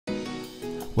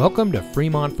Welcome to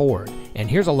Fremont Ford, and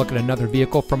here's a look at another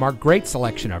vehicle from our great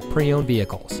selection of pre-owned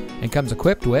vehicles, and comes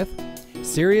equipped with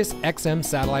Sirius XM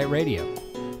satellite radio,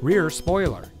 rear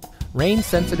spoiler,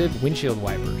 rain-sensitive windshield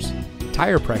wipers,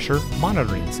 tire pressure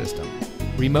monitoring system,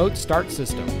 remote start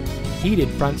system, heated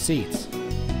front seats,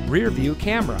 rear view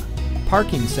camera,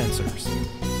 parking sensors,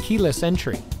 keyless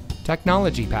entry,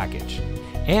 technology package,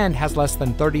 and has less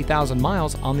than 30,000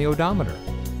 miles on the odometer.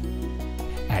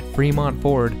 At Fremont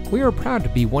Ford, we are proud to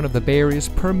be one of the Bay Area's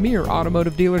premier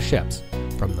automotive dealerships.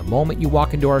 From the moment you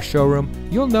walk into our showroom,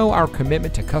 you'll know our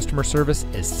commitment to customer service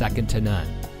is second to none.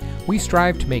 We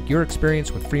strive to make your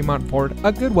experience with Fremont Ford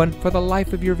a good one for the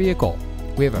life of your vehicle.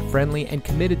 We have a friendly and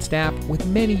committed staff with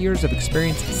many years of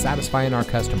experience satisfying our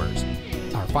customers.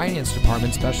 Our finance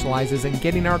department specializes in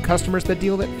getting our customers the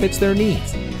deal that fits their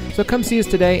needs. So come see us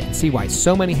today and see why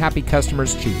so many happy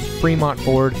customers choose Fremont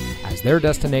Ford as their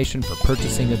destination for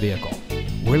purchasing a vehicle.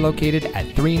 We're located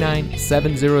at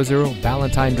 39700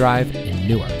 Balentine Drive in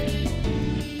Newark.